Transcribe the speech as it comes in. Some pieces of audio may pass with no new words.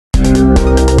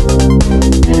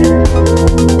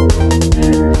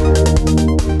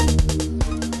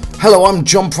Hello, I'm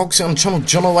John Proxy on channel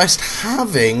John West,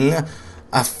 having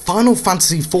a Final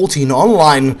Fantasy XIV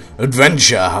online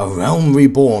adventure, A Realm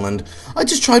Reborn, and I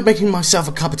just tried making myself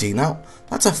a cup of tea. Now,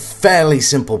 that's a fairly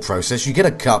simple process. You get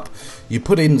a cup, you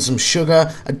put in some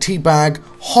sugar, a tea bag,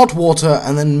 hot water,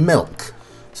 and then milk.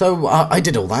 So I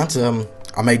did all that.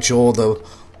 I made sure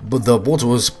the water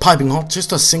was piping hot,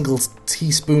 just a single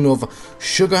teaspoon of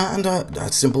sugar and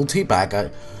a simple tea bag. I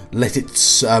let it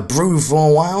brew for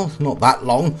a while, not that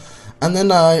long, and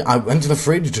then I went to the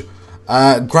fridge,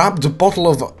 grabbed a bottle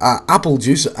of apple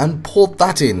juice and poured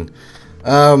that in.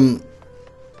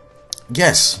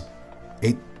 Yes,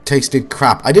 it tasted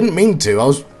crap. I didn't mean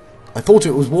to. I thought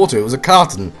it was water. It was a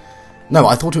carton. No,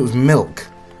 I thought it was milk.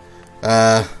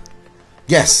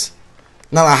 Yes.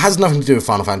 Now that has nothing to do with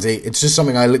Final Fantasy. It's just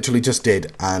something I literally just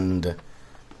did, and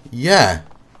yeah,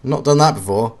 not done that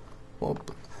before. Well,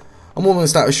 I'm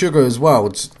almost out of sugar as well.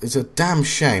 It's a damn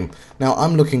shame. Now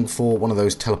I'm looking for one of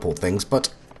those teleport things,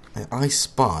 but I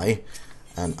spy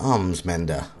an arms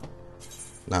mender.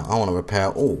 Now I want to repair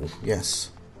all.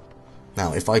 Yes.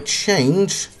 Now if I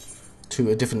change to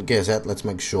a different gear set, let's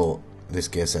make sure this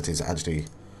gear set is actually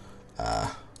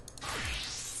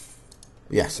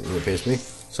yes, it appears to be.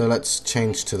 So let's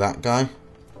change to that guy.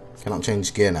 Cannot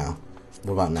change gear now.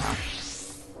 What about now?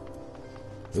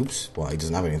 Oops. Well, he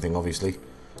doesn't have anything, obviously.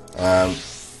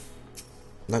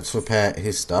 Let's repair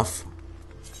his stuff.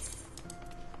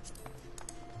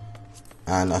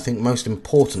 And I think most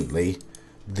importantly,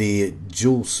 the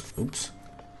jewelsmith.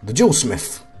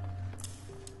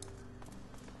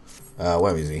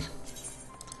 Where is he?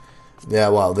 Yeah,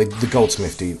 well, the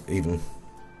goldsmith even.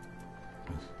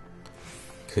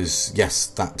 Because,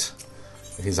 yes,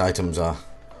 his items are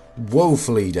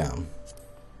woefully down.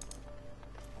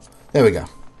 There we go.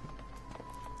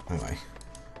 Anyway.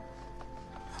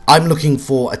 I'm looking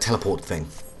for a teleport thing.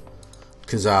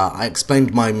 Because I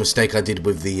explained my mistake I did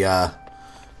with the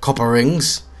copper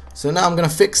rings. So now I'm going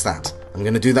to fix that. I'm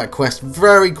going to do that quest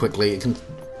very quickly. It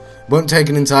won't take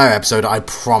an entire episode, I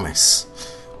promise.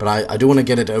 But I do want to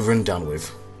get it over and done with.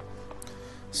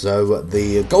 So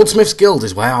the Goldsmith's Guild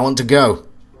is where I want to go.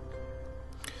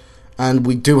 And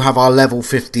we do have our level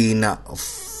 15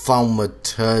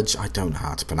 Thaumaturge. I don't know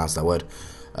how to pronounce that word.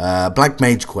 Black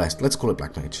Mage quest. Let's call it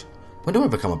Black Mage. When do I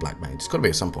become a Black Mage? It's got to be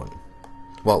at some point.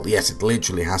 Well, yes, it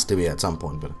literally has to be at some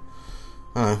point. But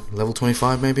I don't know, level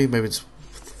 25 maybe? Maybe it's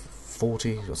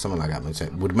 40 or something like that.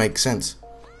 It would make sense.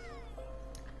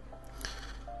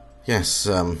 Yes,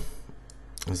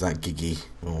 is that Gigi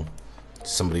or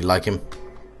somebody like him?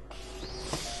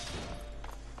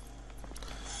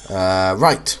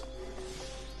 Right.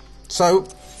 So,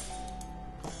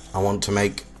 I want to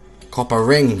make copper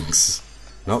rings.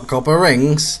 Not copper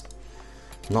rings.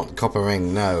 Not copper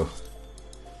ring, no.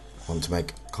 I want to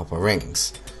make copper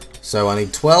rings. So I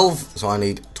need 12, so I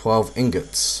need 12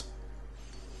 ingots.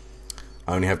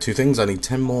 I only have two things, I need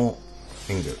 10 more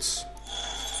ingots.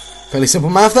 Fairly simple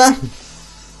math there.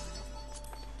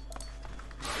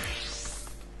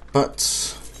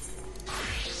 But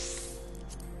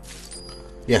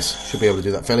yes, should be able to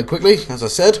do that fairly quickly, as I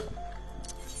said.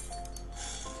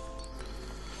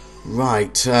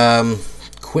 Right,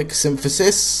 quick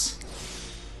synthesis.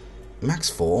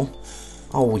 Max 4.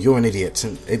 Oh, you're an idiot.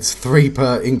 It's 3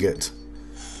 per ingot.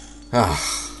 Ah.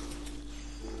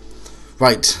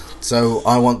 Right, so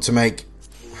I want to make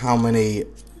how many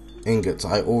ingots?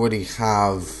 I already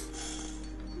have...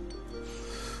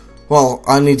 Well,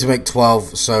 I need to make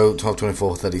 12, so 12,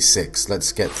 24, 36.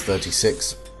 Let's get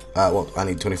 36. Well, I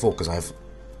need 24 because I have...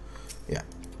 Yeah,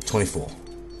 24.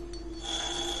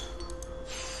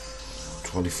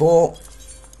 24.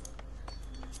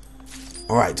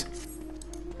 Alright.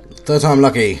 Third time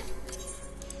lucky.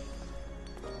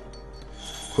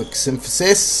 Quick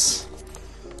synthesis.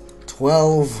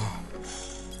 12.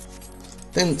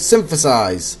 Then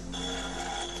synthesize.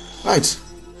 Right.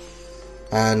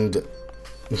 And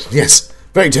yes,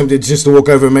 very tempted just to walk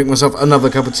over and make myself another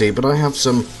cup of tea, but I have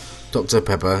some Dr.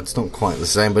 Pepper. It's not quite the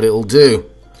same, but it'll do.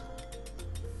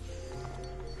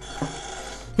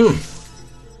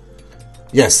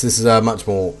 Yes, this is much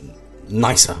more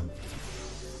nicer.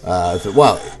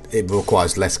 Well, it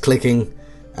requires less clicking,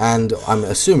 and I'm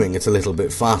assuming it's a little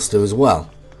bit faster as well.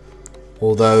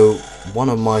 Although one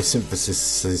of my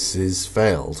syntheses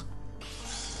failed,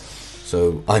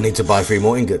 so I need to buy 3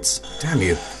 more ingots. Damn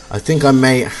you! I think I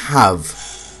may have.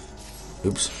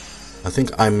 Oops! I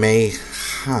think I may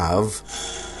have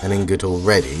an ingot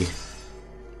already.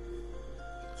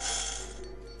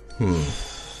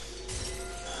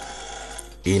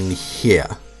 In here.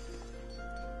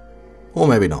 Or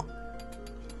maybe not.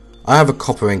 I have a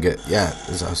copper ingot. Yeah,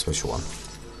 there's a special one.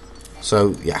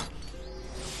 So, yeah.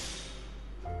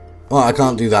 Well, I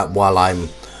can't do that while I'm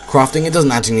crafting. It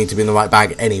doesn't actually need to be in the right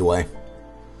bag anyway.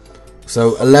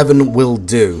 So, 11 will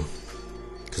do.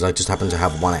 Because I just happen to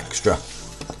have one extra.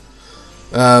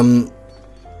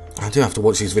 I do have to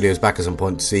watch these videos back at some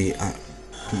point to see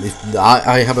if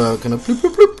I have a kind of bloop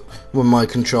bloop bloop when my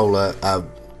controller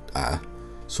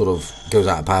sort of goes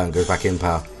out of power and goes back in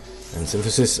power and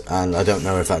synthesis, and I don't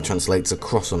know if that translates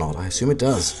across or not. I assume it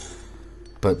does,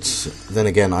 but then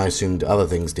again I assumed other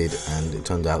things did, and it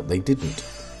turned out they didn't.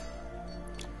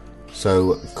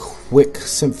 So quick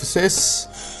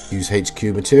synthesis, use HQ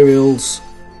materials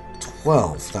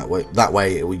 12. That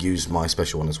way it will use my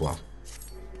special one as well.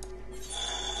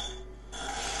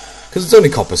 Because it's only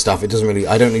copper stuff, it doesn't really.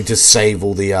 I don't need to save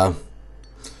all the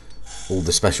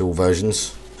special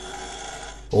versions.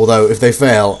 Although, if they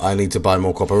fail, I need to buy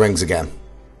more copper rings again.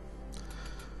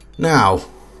 Now,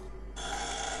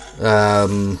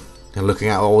 looking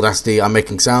at Audacity, I'm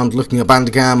making sound. Looking at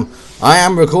Bandicam, I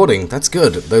am recording. That's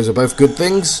good. Those are both good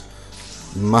things.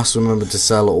 Must remember to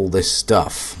sell all this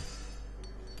stuff.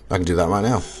 I can do that right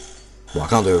now. Well, I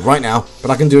can't do it right now,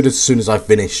 but I can do it as soon as I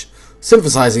finish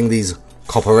synthesizing these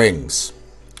copper rings.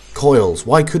 Coils.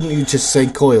 Why couldn't you just say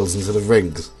coils instead of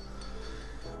rings?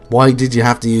 Why did you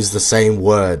have to use the same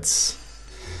words?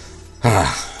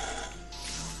 I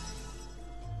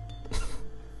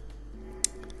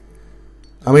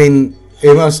mean,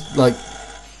 it must, like,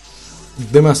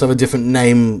 they must have a different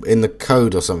name in the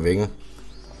code or something.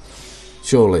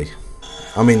 Surely.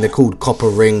 I mean, they're called copper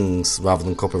rings rather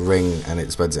than copper ring, and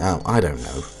it spreads it out. I don't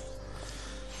know.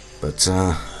 But,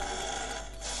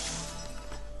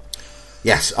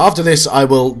 yes, after this I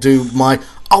will do my...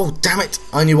 Oh, damn it!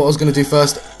 I knew what I was going to do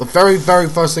first. The very, very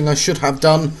first thing I should have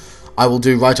done, I will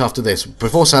do right after this.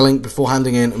 Before selling, before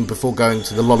handing in, and before going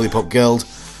to the Lollipop Guild,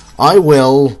 I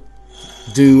will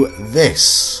do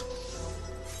this.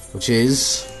 Which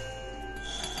is...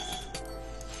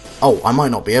 Oh, I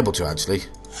might not be able to, actually.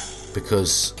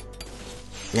 Because...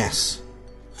 Yes.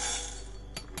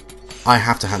 I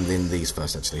have to hand in these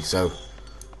first, actually, so...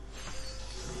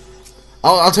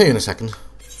 I'll tell you in a second.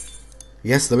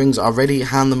 Yes, the rings are ready.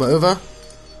 Hand them over.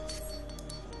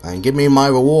 And give me my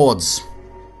rewards.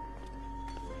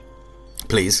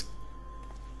 Please.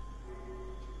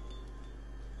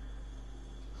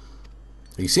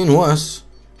 You've seen worse.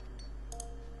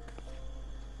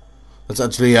 That's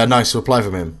actually a nice reply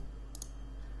from him.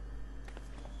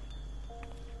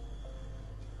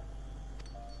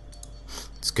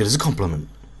 It's good as a compliment.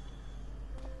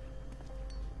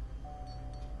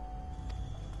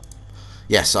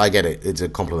 Yes, I get it. It's a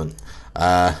compliment.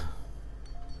 Yeah,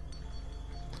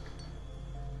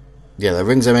 the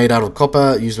rings are made out of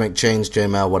copper, used to make chains,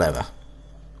 chainmail, whatever.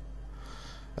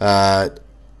 I've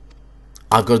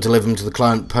got to deliver them to the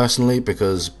client personally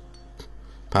because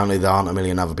apparently there aren't a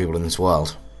million other people in this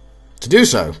world. To do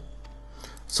so,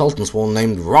 Sultan Sworn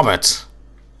named Robert.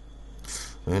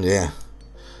 Oh dear.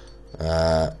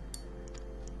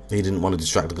 He didn't want to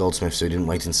distract the goldsmith, so he didn't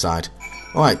wait inside.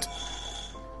 Alright.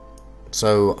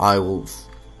 So I will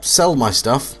sell my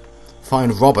stuff,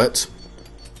 find Robert,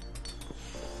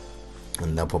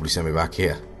 and they'll probably send me back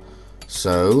here.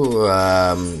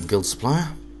 So, guild supplier,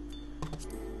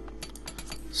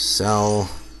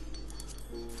 sell,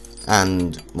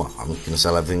 and, well, I'm going to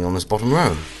sell everything on this bottom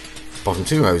row. Bottom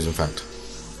two rows, in fact.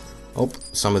 Oh,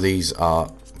 some of these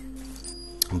are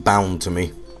bound to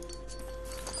me.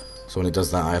 So when it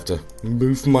does that, I have to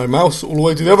move my mouse all the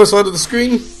way to the other side of the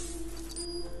screen.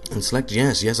 And select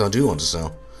yes, yes I do want to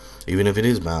sell. Even if it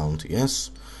is bound,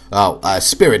 yes. Oh,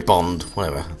 spirit bond,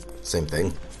 whatever. Same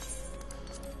thing.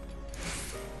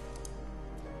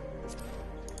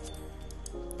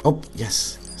 Oh,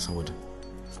 yes, yes I would.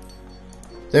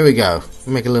 There we go.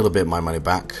 Make a little bit of my money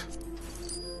back.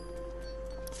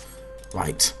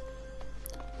 Right.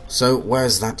 So,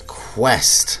 where's that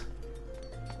quest?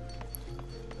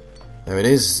 There it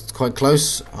is, it's quite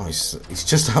close. Oh, he's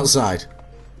just outside.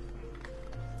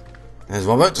 There's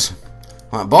Robert.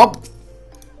 Right, Bob.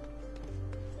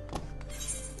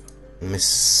 Miss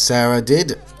Sarah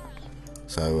did.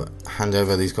 So, hand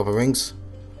over these copper rings.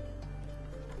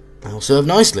 They'll serve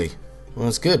nicely. Well,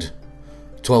 that's good.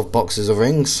 12 boxes of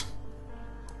rings.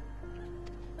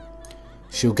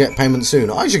 She'll get payment soon.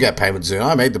 I should get payment soon.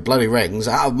 I made the bloody rings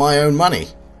out of my own money.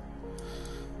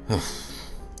 What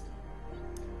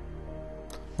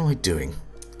am I doing?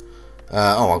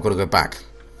 Oh, I've got to go back.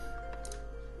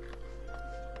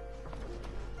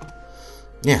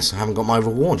 Yes, I haven't got my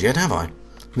reward yet, have I?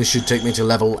 This should take me to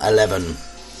level 11.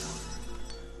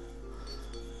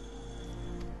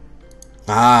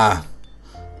 Ah,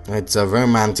 it's a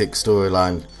romantic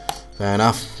storyline. Fair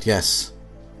enough, yes.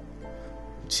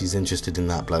 She's interested in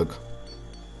that bloke.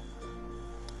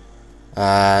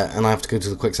 And I have to go to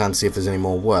the quicksand to see if there's any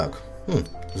more work.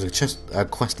 There's a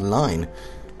quest line.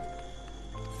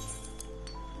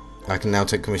 I can now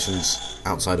take commissions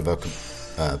outside of a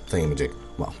thingamajig.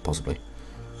 Well, possibly.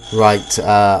 Right,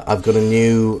 I've got a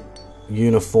new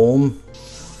uniform,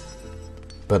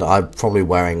 but I'm probably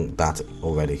wearing that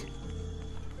already.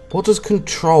 What does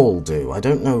control do? I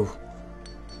don't know.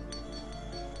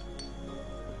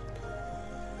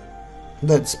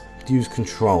 Let's use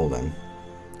control then,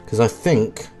 because I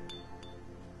think...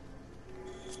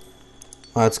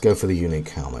 Let's go for the unique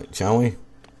helmet, shall we?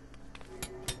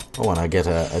 Oh, and I get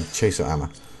a chaser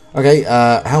hammer. Okay,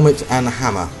 helmet and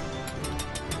hammer.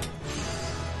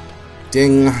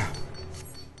 Ding.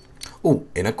 Oh,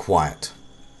 inner quiet.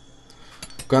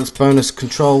 Grants bonus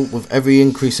control with every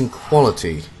increase in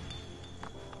quality.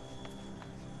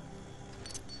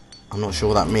 I'm not sure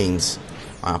what that means.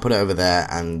 I'll put it over there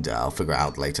and I'll figure it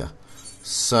out later.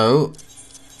 So,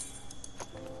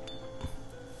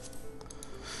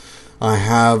 I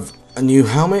have a new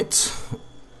helmet.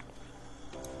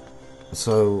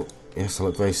 So, yes, I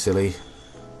look very silly,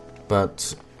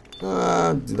 but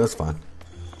that's fine.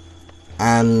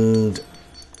 And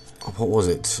what was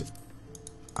it?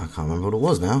 I can't remember what it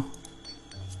was now.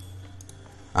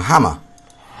 A hammer.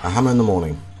 A hammer in the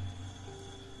morning.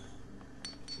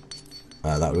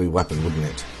 That would be a weapon, wouldn't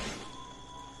it?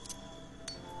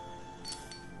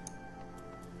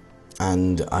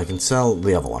 And I can sell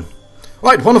the other one.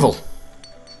 Right, wonderful.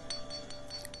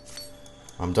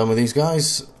 I'm done with these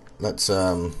guys. Let's,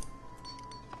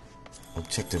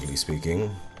 objectively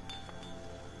speaking...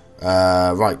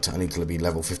 right, I need to be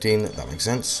level 15. That makes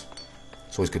sense.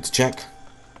 It's always good to check.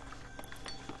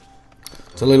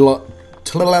 To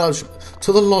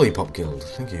the Lollipop Guild.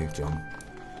 Thank you, John.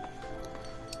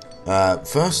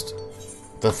 First,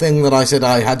 the thing that I said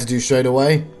I had to do straight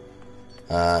away.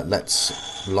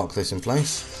 Let's lock this in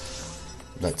place.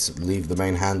 Let's leave the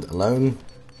main hand alone.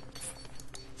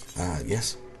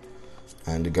 Yes.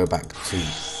 And go back to...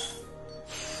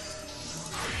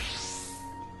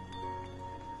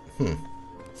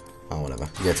 Oh, whatever.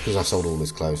 Yeah, it's because I sold all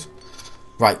his clothes.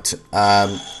 Right.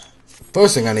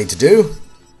 First thing I need to do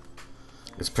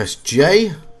is press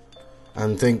J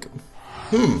and think,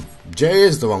 J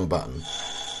is the wrong button.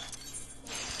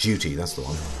 Duty, that's the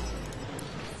one.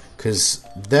 Because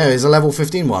there is a level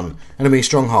 15 one. Enemy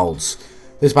strongholds.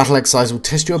 This battle exercise will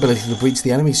test your ability to breach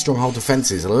the enemy stronghold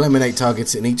defences, eliminate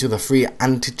targets in each of the 3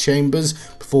 antechambers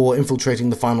before infiltrating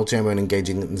the final chamber and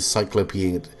engaging in the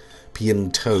cyclopean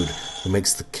toad who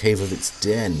makes the cave of its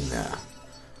den.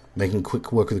 Making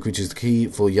quick work of the creature is the key,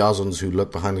 for Yazons who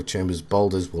lurk behind the chamber's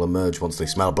boulders will emerge once they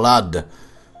smell blood.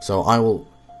 So I will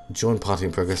join party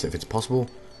in progress if it's possible,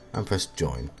 and press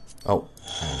join. Oh,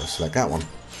 and I'll select that one.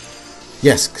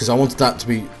 Yes, because I wanted that to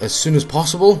be as soon as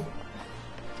possible.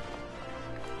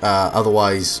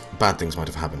 Otherwise, bad things might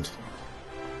have happened.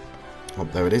 Oh,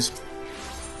 there it is.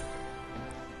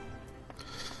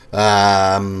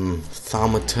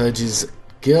 Thaumaturge's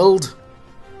Guild.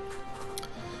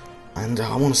 And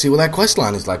I want to see what their quest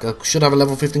line is like. I should have a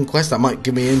level 15 quest that might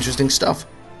give me interesting stuff.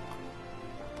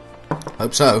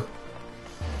 Hope so.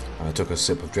 I took a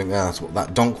sip of drink there. That's what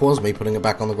that donk was, me putting it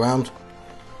back on the ground.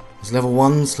 There's level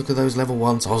 1s. Look at those level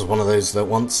 1s. I was one of those that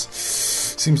once.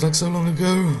 Seems like so long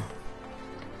ago.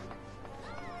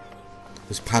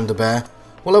 This Panda Bear.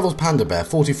 What level's Panda Bear?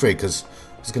 43, because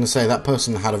I was going to say that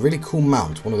person had a really cool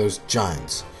mount. One of those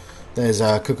giants. There's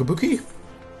Kokobuki.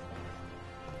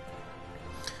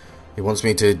 He wants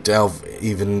me to delve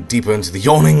even deeper into the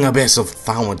yawning abyss of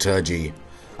Thaumaturge.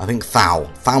 I think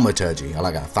Thaumaturge. I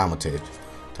like that. Thaumaturge.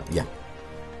 Yeah.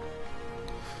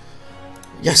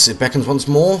 Yes, it beckons once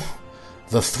more.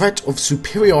 The Threat of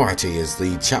Superiority is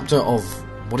the chapter of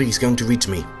what he's going to read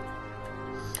to me.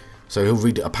 So he'll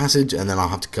read a passage and then I'll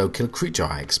have to go kill a creature,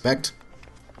 I expect.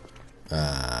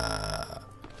 Oh,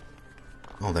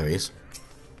 there he is.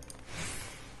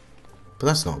 But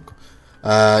that's not...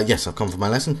 yes, I've come for my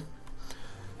lesson.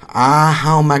 Ah,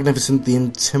 how magnificent the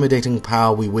intimidating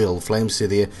power we wield. Flames to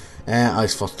the air,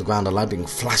 ice frost to the ground, and lightning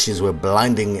flashes with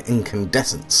blinding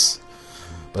incandescence.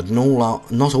 But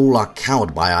not all are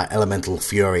cowed by our elemental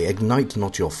fury. Ignite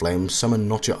not your flames, summon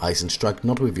not your ice, and strike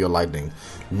not with your lightning.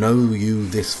 Know you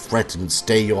this threat, and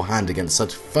stay your hand against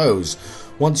such foes.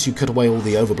 Once you cut away all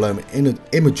the overblown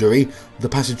imagery, the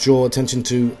passage draw attention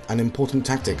to an important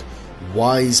tactic.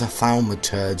 Wise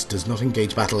Thaumaturge does not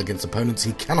engage battle against opponents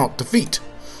he cannot defeat.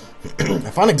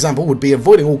 A fine example would be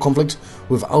avoiding all conflict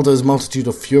with Aldo's multitude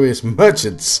of furious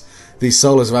merchants. These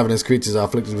soulless, ravenous creatures are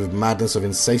afflicted with madness of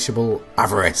insatiable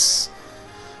avarice.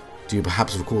 Do you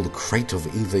perhaps recall the crate of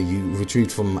either you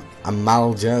retrieved from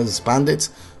Amalja's bandit?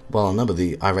 Well, a number of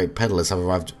the irate peddlers have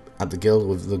arrived at the guild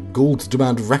with the gall to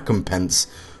demand recompense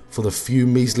for the few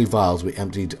measly vials we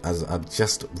emptied as a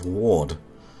just reward.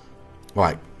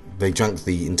 Right, they drank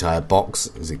the entire box,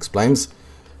 as he explains,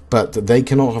 but they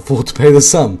cannot afford to pay the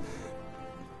sum.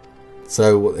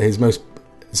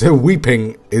 So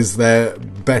weeping is their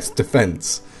best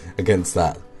defense against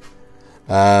that.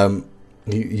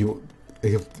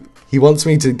 He wants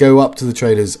me to go up to the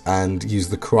traders and use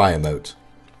the cry emote.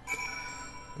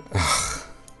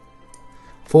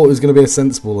 Thought it was going to be a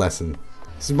sensible lesson.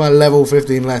 This is my level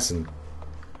 15 lesson.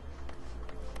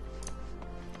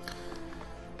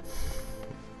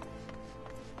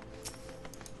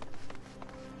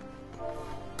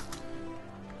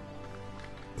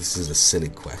 This is a silly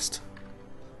quest.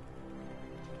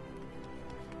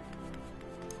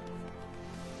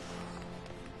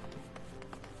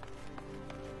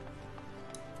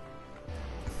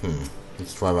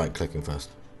 Let's try right clicking first.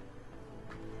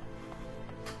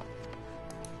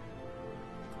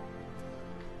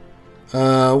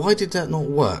 Why did that not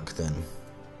work then?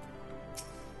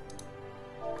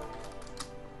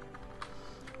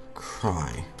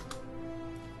 Cry.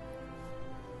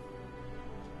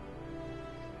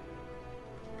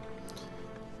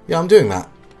 Yeah, I'm doing that.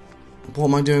 What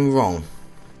am I doing wrong?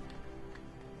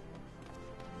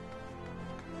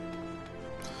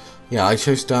 Yeah, I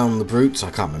chased down the brutes. I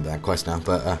can't remember that quest now,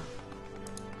 but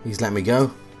he's let me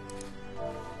go.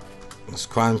 Let's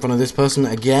cry in front of this person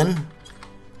again.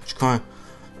 Just cry.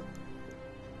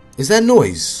 Is there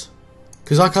noise?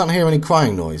 Because I can't hear any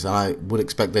crying noise, and I would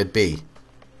expect there'd be.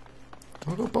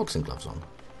 Have I got boxing gloves on?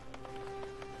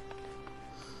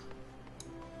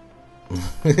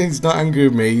 He's not angry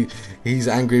with me. He's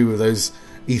angry with those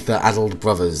ether-addled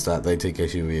brothers that they take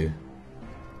issue with you.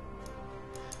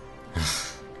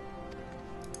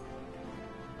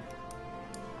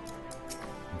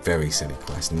 Very silly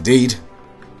quest indeed.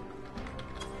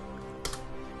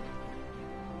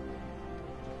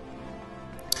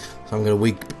 So I'm going to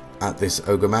weep at this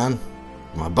ogre man.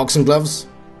 My boxing gloves.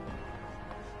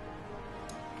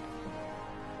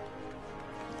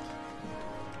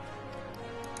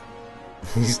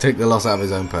 He's taken the loss out of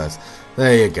his own purse.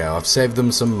 There you go. I've saved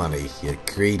them some money, you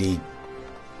greedy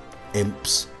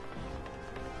imps.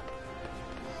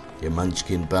 You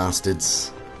munchkin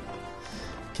bastards.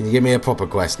 Can you give me a proper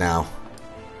quest now?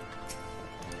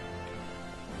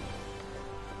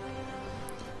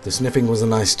 The sniffing was a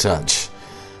nice touch.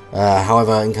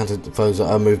 However, encountered foes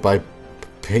are moved by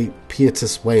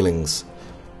piteous wailings.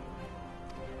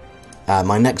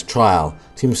 My next trial.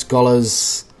 Team of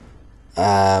scholars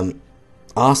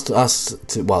asked us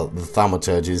to, well, the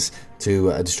Thaumaturges,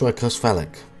 to destroy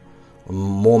Cosphelic,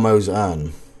 Mormo's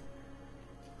urn.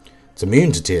 It's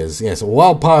immune to tears. Yes,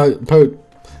 while pottery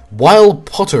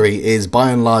is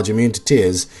by and large immune to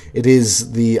tears, it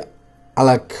is the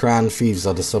Alakran thieves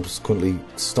that subsequently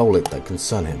stole it that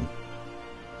concern him.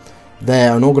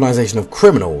 They're an organisation of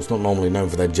criminals, not normally known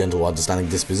for their gentle, understanding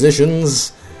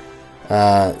dispositions.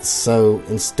 So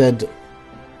instead...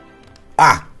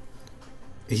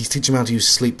 He's teaching me how to use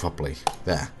sleep properly.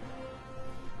 There.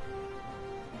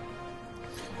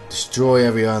 Destroy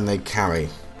every urn they carry.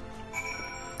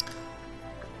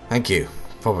 Thank you.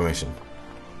 Proper mission.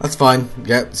 That's fine.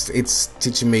 Yeah, it's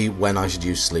teaching me when I should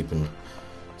use sleep and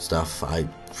stuff. I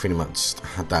pretty much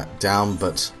had that down,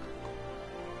 but...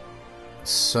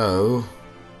 So...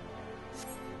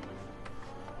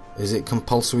 Is it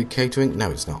compulsory catering?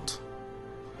 No, it's not.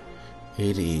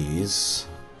 It is...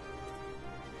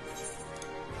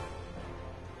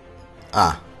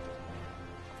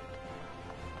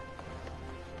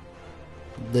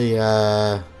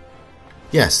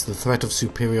 Yes, the threat of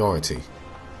superiority.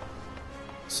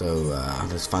 So,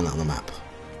 let's find that on the map.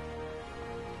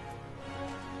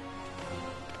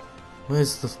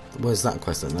 Where's that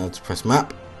quest then? Let's press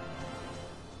map.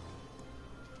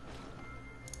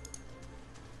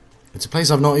 It's a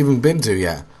place I've not even been to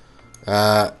yet.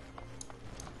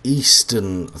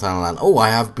 Eastern Thanalan. Oh, I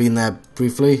have been there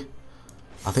briefly.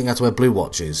 I think that's where Blue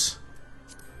Watch is.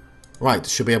 Right,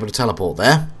 should be able to teleport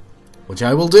there, which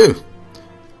I will do.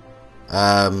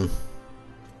 As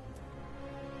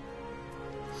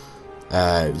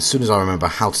soon as I remember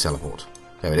how to teleport.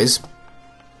 There it is.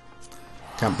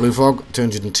 Camp Blue Frog,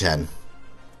 210.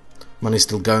 Money's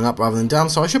still going up rather than down,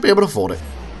 so I should be able to afford it.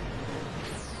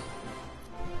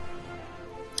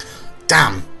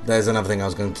 Damn! There's another thing I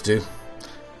was going to do.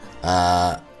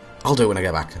 I'll do it when I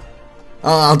get back.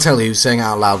 I'll tell you, saying it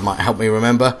out loud might help me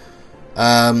remember.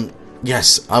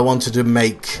 Yes, I wanted to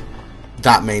make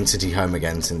that main city home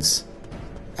again, since...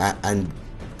 and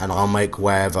I'll make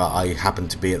wherever I happen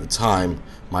to be at the time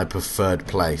my preferred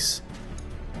place.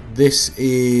 This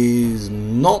is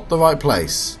not the right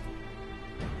place.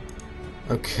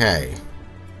 Okay.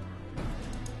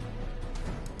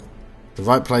 The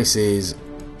right place is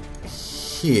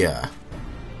here.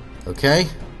 Okay.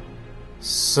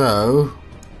 So,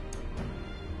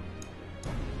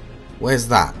 where's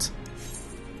that?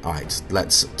 Alright,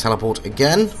 let's teleport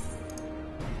again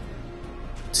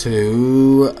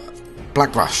to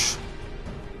Blackbrush.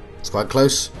 It's quite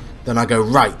close. Then I go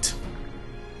right.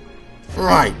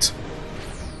 Right.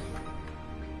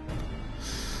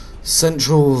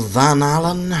 Central Van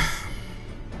Allen.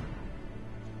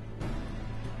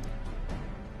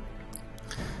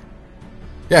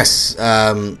 Yes,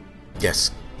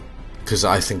 yes. Because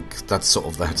I think that's sort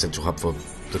of the central hub for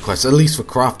the quest, at least for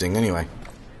crafting anyway.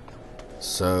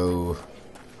 So,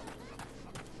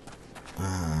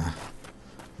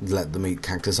 let them eat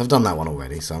cactus. I've done that one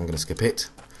already, so I'm going to skip it.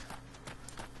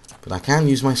 But I can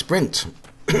use my sprint.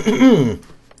 And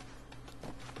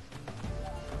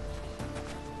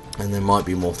there might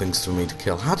be more things for me to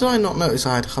kill. How did I not notice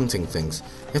I had hunting things?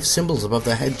 They have symbols above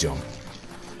their head, John.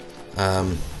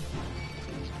 Am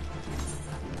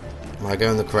I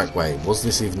going the correct way? Was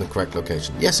this even the correct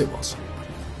location? Yes, it was.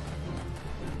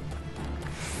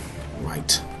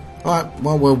 Right. Alright,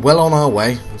 well, we're well on our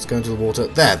way. Let's go into the water.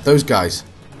 There, those guys.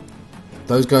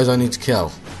 Those guys I need to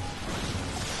kill.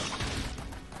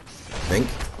 I think.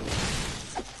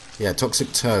 Yeah,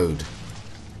 toxic toad.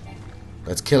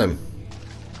 Let's kill him.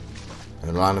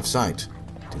 In line of sight.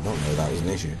 Did not know that was an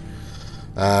issue.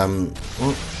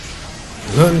 Well,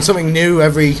 learn something new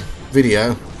every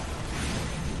video.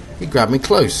 He grabbed me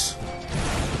close.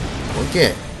 What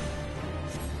get?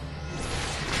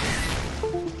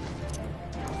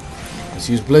 Let's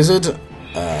use Blizzard.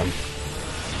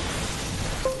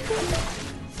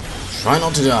 Try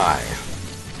not to die.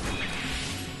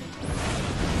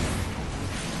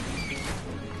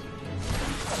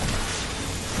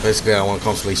 Basically, I want to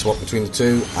constantly swap between the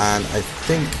two, and I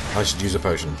think I should use a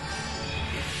potion.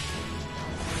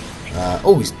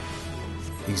 Oh,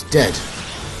 he's dead.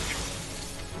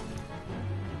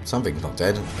 Something's not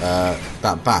dead.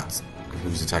 That bat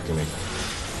who's attacking me.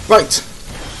 Right.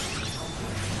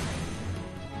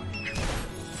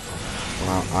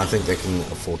 Well, I think they can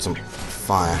afford some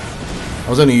fire. I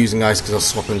was only using ice because I was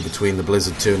swapping between the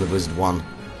Blizzard 2 and the Blizzard 1,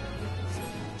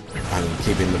 and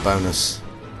keeping the bonus.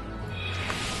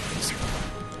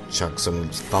 Chuck some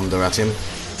thunder at him.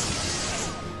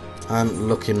 And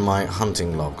look in my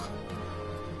hunting log.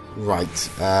 Right.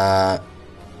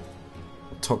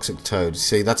 Toxic toad.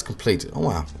 See, that's complete. Oh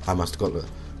wow, I must have got the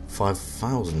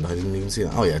 5,000. I didn't even see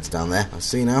that. Oh yeah, it's down there. I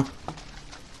see now.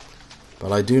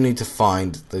 But I do need to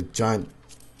find the giant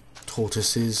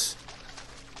tortoises.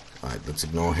 Right, let's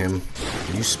ignore him.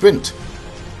 You sprint.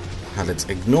 And let's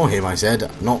ignore him, I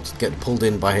said, not get pulled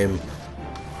in by him.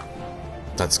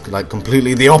 That's like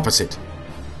completely the opposite.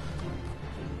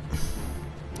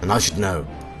 And I should know.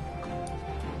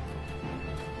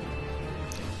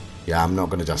 Yeah, I'm not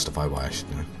going to justify why I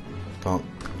should know. Can't.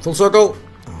 Full circle.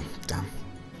 Oh, damn.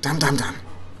 Damn, damn, damn.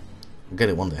 I'll get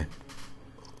it one day.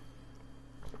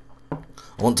 I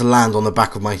want to land on the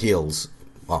back of my heels.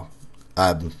 Well,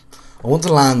 I want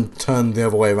to land turned the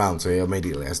other way around, so he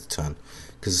immediately has to turn.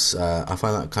 Because I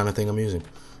find that kind of thing amusing.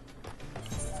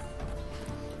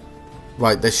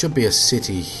 Right, there should be a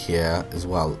city here as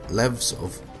well. Levs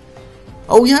of...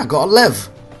 Oh yeah, I got a Lev!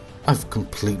 I've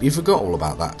completely forgot all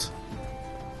about that.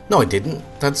 No, I didn't.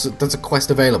 That's a quest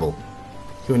available.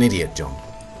 You're an idiot, John.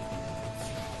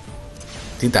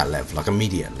 Did that Lev, like,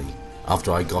 immediately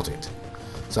after I got it.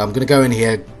 So I'm going to go in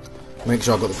here, make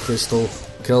sure I've got the crystal,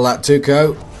 kill that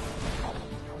Tuco.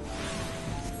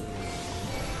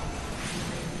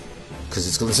 Because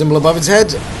it's got the symbol above its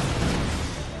head.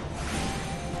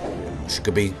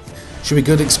 Should be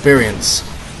good experience.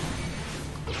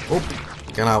 Oh,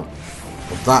 get out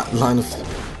of that line of...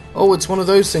 Oh, it's one of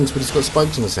those things, but it's got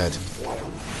spikes on its head.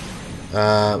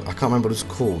 I can't remember what it's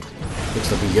called.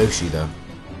 Looks like a Yoshi, though.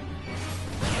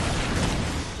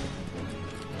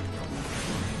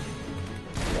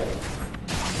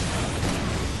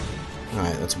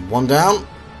 Alright, that's one down.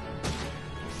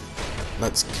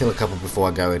 Let's kill a couple before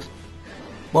I go in.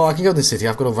 Well, I can go to the city.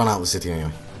 I've got to run out of the city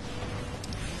anyway.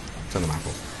 Turn the map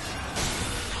off.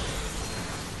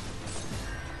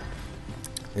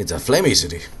 It's a flamey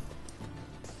city.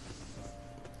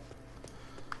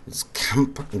 It's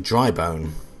Camp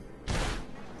Drybone.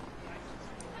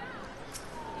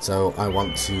 So I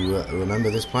want to remember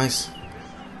this place.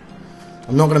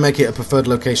 I'm not going to make it a preferred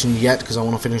location yet because I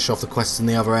want to finish off the quests in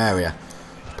the other area.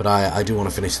 But I do want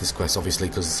to finish this quest, obviously,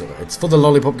 because it's for the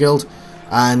Lollipop Guild.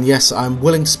 And yes, I'm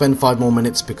willing to spend 5 more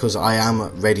minutes because I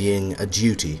am readying a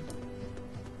duty.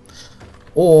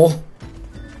 Or...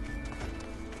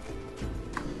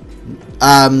 no,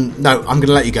 I'm going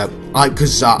to let you go.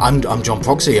 Because I'm John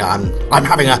Proxy. I'm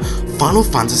having a Final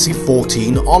Fantasy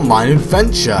XIV online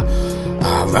adventure.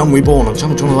 Realm Reborn on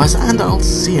Channel 21, and I'll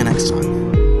see you next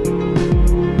time.